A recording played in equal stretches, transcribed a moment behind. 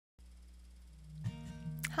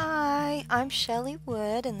Hi, I'm Shelley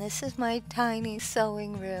Wood, and this is my tiny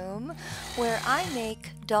sewing room where I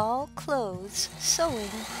make doll clothes sewing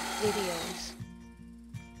videos.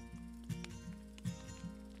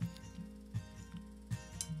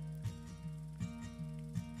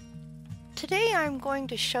 Today I'm going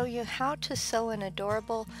to show you how to sew an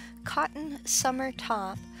adorable cotton summer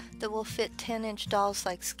top that will fit 10-inch dolls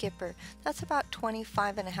like Skipper. That's about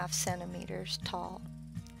 25.5 centimeters tall.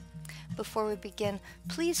 Before we begin,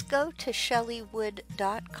 please go to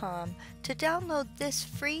shelleywood.com to download this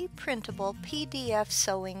free printable PDF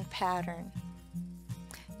sewing pattern.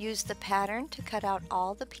 Use the pattern to cut out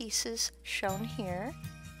all the pieces shown here.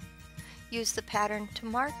 Use the pattern to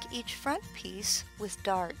mark each front piece with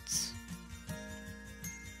darts.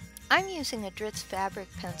 I'm using a Dritz fabric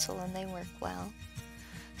pencil and they work well.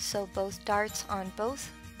 Sew both darts on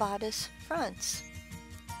both bodice fronts.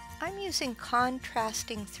 I'm using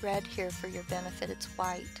contrasting thread here for your benefit. It's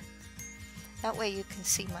white. That way you can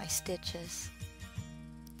see my stitches.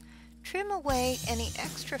 Trim away any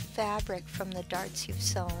extra fabric from the darts you've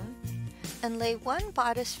sewn and lay one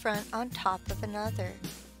bodice front on top of another.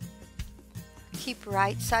 Keep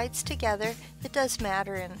right sides together. It does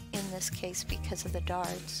matter in this case because of the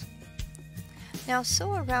darts. Now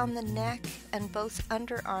sew around the neck and both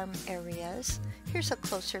underarm areas. Here's a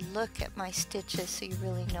closer look at my stitches so you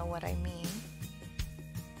really know what I mean.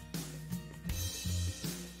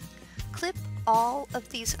 Clip all of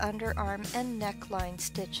these underarm and neckline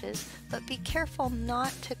stitches, but be careful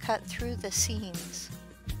not to cut through the seams.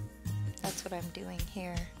 That's what I'm doing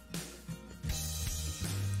here.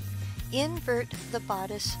 Invert the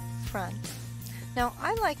bodice front. Now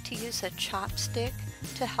I like to use a chopstick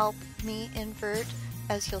to help me invert,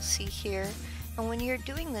 as you'll see here. And when you're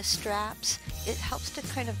doing the straps, it helps to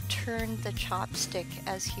kind of turn the chopstick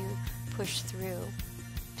as you push through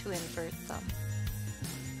to invert them.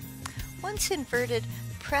 Once inverted,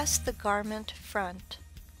 press the garment front.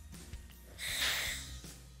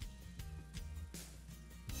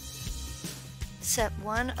 Set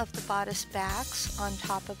one of the bodice backs on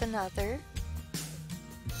top of another.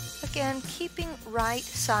 Again, keeping right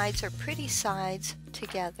sides or pretty sides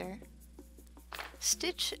together.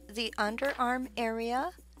 Stitch the underarm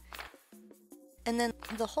area and then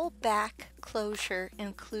the whole back closure,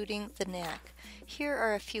 including the neck. Here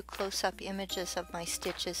are a few close-up images of my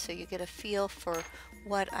stitches so you get a feel for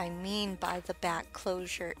what I mean by the back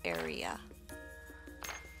closure area.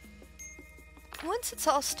 Once it's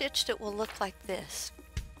all stitched, it will look like this.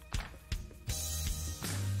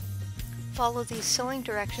 Follow these sewing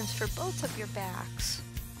directions for both of your backs.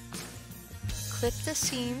 Clip the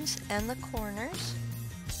seams and the corners.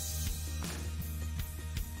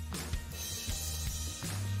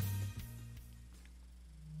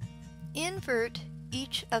 Invert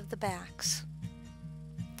each of the backs.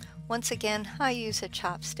 Once again, I use a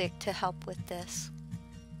chopstick to help with this.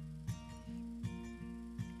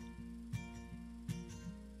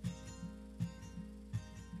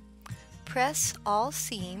 Press all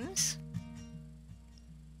seams.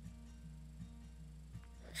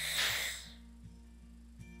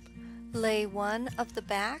 Lay one of the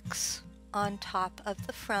backs on top of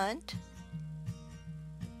the front.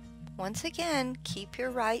 Once again, keep your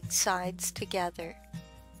right sides together.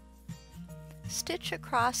 Stitch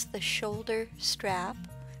across the shoulder strap,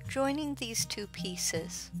 joining these two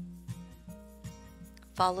pieces.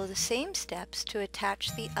 Follow the same steps to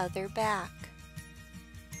attach the other back.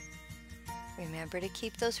 Remember to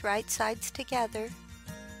keep those right sides together.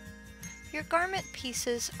 Your garment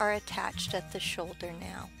pieces are attached at the shoulder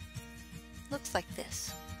now. Looks like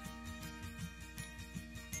this.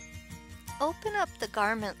 Open up the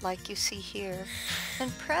garment like you see here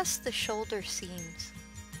and press the shoulder seams.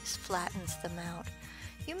 This flattens them out.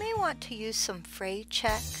 You may want to use some fray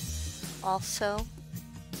check also.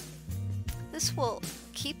 This will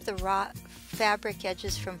keep the raw fabric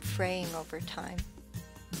edges from fraying over time.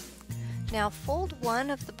 Now fold one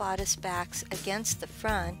of the bodice backs against the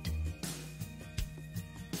front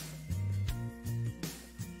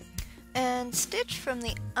and stitch from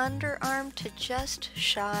the underarm to just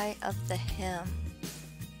shy of the hem.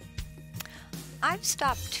 I've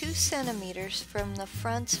stopped 2 centimeters from the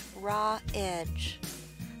front's raw edge.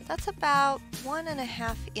 That's about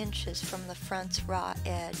 1.5 inches from the front's raw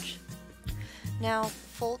edge. Now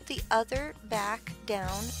fold the other back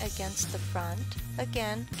down against the front.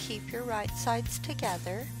 Again, keep your right sides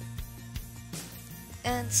together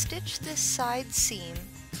and stitch this side seam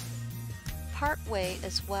part way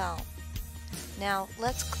as well. Now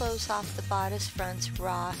let's close off the bodice front's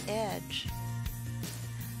raw edge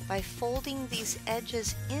by folding these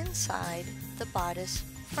edges inside the bodice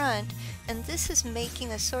front, and this is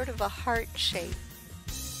making a sort of a heart shape.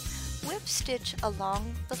 Whip stitch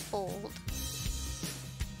along the fold,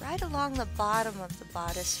 right along the bottom of the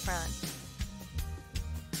bodice front.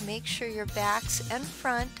 Make sure your backs and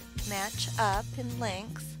front match up in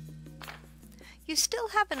length. You still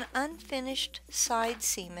have an unfinished side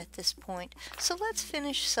seam at this point, so let's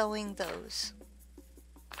finish sewing those.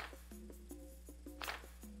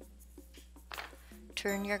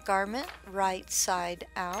 Turn your garment right side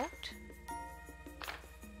out.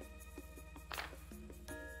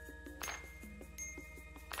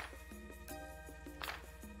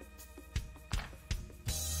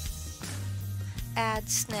 Add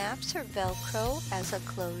snaps or Velcro as a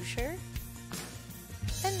closure.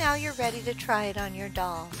 And now you're ready to try it on your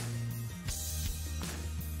doll.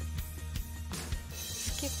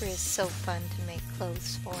 Skipper is so fun to make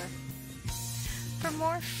clothes for. For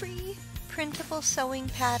more free printable sewing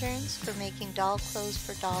patterns for making doll clothes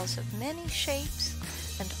for dolls of many shapes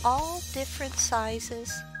and all different sizes,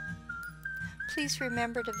 please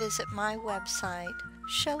remember to visit my website,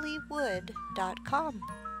 shelleywood.com.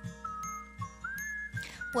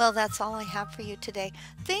 Well, that's all I have for you today.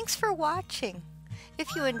 Thanks for watching.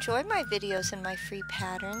 If you enjoy my videos and my free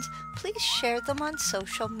patterns, please share them on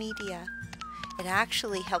social media. It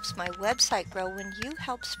actually helps my website grow when you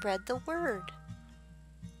help spread the word.